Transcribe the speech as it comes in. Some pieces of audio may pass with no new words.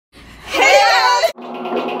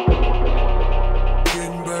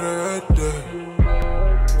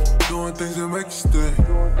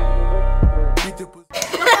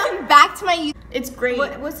It's great.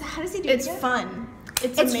 How does he do it? It's fun.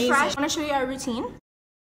 It's amazing. Fresh. I want to show you our routine.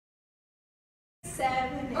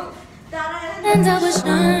 7. Oh. And I was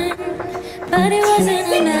young, but it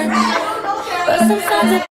wasn't enough. But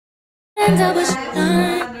sometimes and I was young,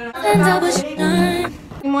 and I was young.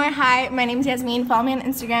 Hi, my name is Yasmin. Follow me on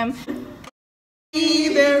Instagram.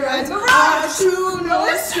 Either as our true,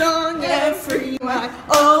 no strong and free.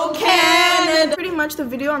 Oh, Canada. Pretty much the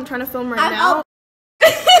video I'm trying to film right now.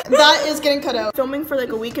 That is getting cut out. Filming for like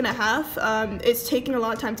a week and a half. It's taking a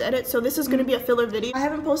lot of time to edit, so this is gonna be a filler video. I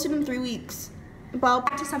haven't posted in 3 weeks. About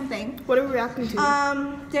back to something. What are we reacting to?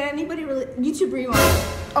 Did anybody really YouTube Rewind?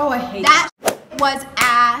 Oh, I hate that. Was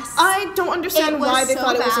ass. I don't understand why they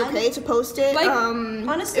thought it was okay to post it. Like,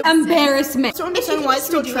 honestly, embarrassment. I don't understand why it's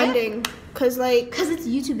still trending. Cause it's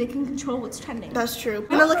YouTube, they can control what's trending. That's true.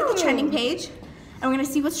 I'm gonna look at the trending page, and we're gonna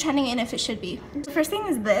see what's trending and if it should be. The first thing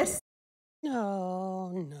is this.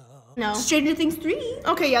 No. Stranger Things 3.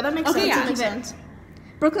 Okay, yeah, that makes sense. That makes sense.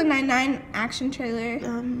 Brooklyn Nine-Nine action trailer.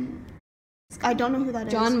 I don't know who that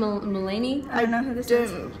is. John Mulaney? I don't know who this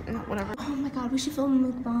is. No, whatever. Oh my god, we should film a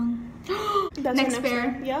mukbang. That's next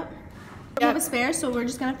spare. Yep. We have a spare, so we're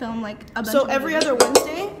just gonna film like a bunch So of every videos. other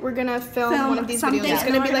Wednesday, we're gonna film one of these videos. It's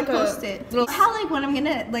gonna be like post it. How like when I'm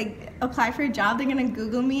gonna like apply for a job, they're gonna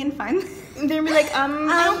Google me and find me. They're gonna be like, I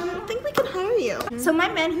don't think we can hire you. So my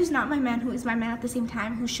man, who's not my man, who is my man at the same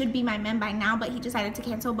time, who should be my man by now, but he decided to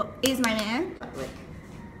cancel, but is my man.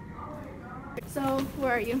 So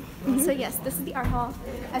where are you? So yes, this is the art hall.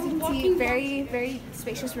 As you can see, very, very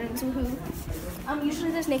spacious rooms.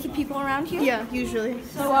 Usually there's naked people around here. Yeah, usually.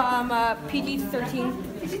 So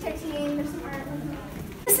PG-13. PG-13. There's some art.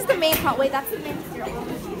 This is the main hallway. That's the main stairwell.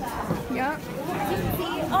 Yeah.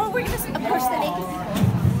 Oh, we're gonna approach the naked people.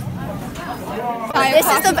 This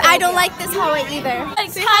is the. I don't like this hallway either.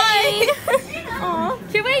 Say hi. Aw.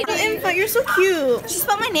 Okay, wait. Infant, you're so cute. She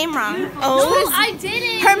spelled my name wrong. Oh, I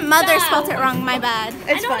didn't. Her mother spelled it wrong. My bad.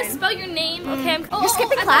 I know how to spell your name. Okay, You're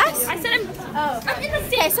skipping class? I said I'm in the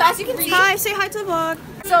same. Okay, so as you can see. Hi, say hi to the vlog.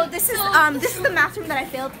 So this is the math room that I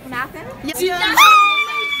failed math in. Yes. Yeah.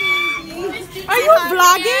 Are you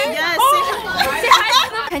vlogging? Yes. Say hi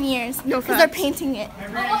to them. 10 years. No, because they're painting it.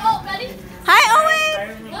 Ready? Hi,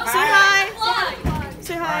 Owen. Say hi.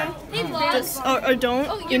 Say hi. Hey, vlog. Just, or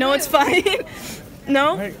don't. You know it's fine.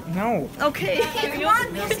 No? Hey, no. Okay. Okay, come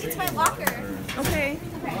on. We have to get to my locker. Okay.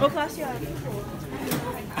 What class you have?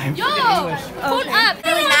 Yo, phone up.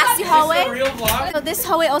 Really nasty hallway. Real vlog? So this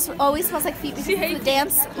hallway also always smells like feet because it's the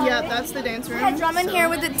dance hallway. Yeah, that's the dance room. I had drum in here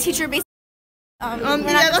with the teacher basically.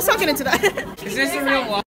 Yeah, let's not get into that. Is this a real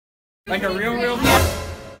vlog? Like a real vlog?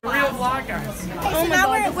 Real vlog, guys. So now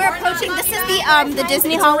we're approaching. This is the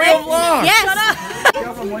Disney hallway. Real vlog. Yes. Shut up.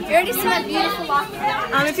 You already see my beautiful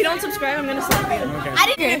locker. If you don't subscribe, I'm gonna slap you. Okay. I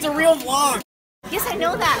didn't. It's a real vlog. Yes, I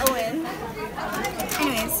know that, Owen.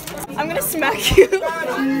 Anyways, I'm gonna smack you.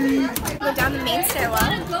 go down the main stairwell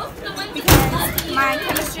because my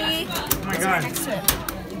chemistry Oh my is god. right next to it.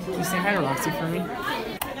 Can you say hi to Roxy for me?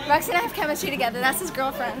 Roxy and I have chemistry together. That's his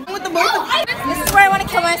girlfriend. With the both of you. This is where I want to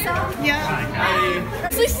kill myself. Yeah.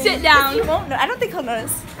 Please sit down. He won't know. I don't think he'll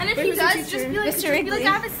notice. And if he does, just be like, Mr. Wrigley. I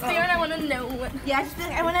have a stare and I want to know what. Yeah, just be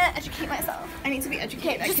like, I want to educate myself. I need to be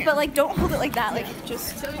educated. Just, but like, don't hold it like that. Like,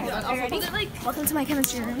 Just I'll ready? hold it like. welcome to my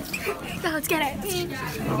chemistry room. So let's get it.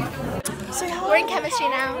 say hi. We're in chemistry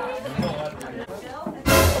now.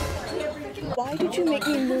 Why did you make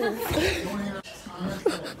me move?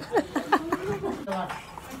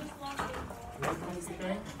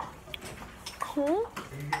 Huh?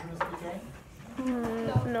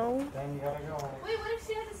 No. Wait, what if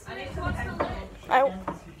she has a snake? What's the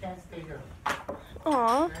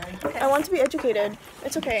Aw. I want to be educated.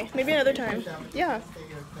 It's okay. Maybe another time. Yeah.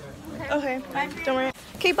 Okay. Don't worry.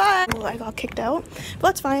 Okay, bye. Well, I got kicked out. But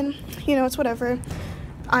that's fine. You know, it's whatever.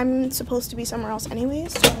 I'm supposed to be somewhere else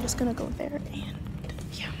anyways, so I'm just gonna go there and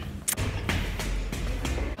yeah.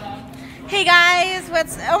 Hey guys,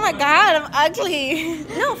 oh my god, I'm ugly.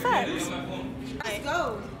 No offense. Let's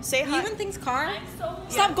go. Say hi. Even things car?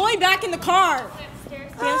 Stop going back in the car. The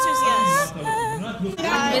answer is yes.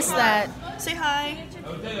 I missed that. Say hi.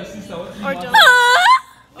 Or don't.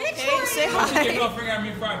 Okay, say hi.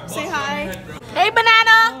 Say hi. Hey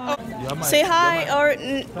banana. Say hi or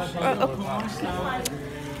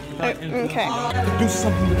okay. Do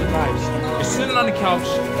something with your lives. You're sitting on the couch,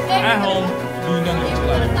 at home, doing nothing with your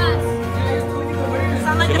life.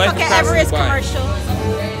 Sound like Your the life fucking is passing Everest you by. commercial.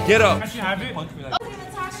 Get up. Actually have it?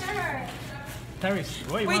 Natasha.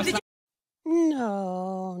 Tyrese, wait, Wait, did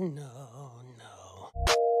No.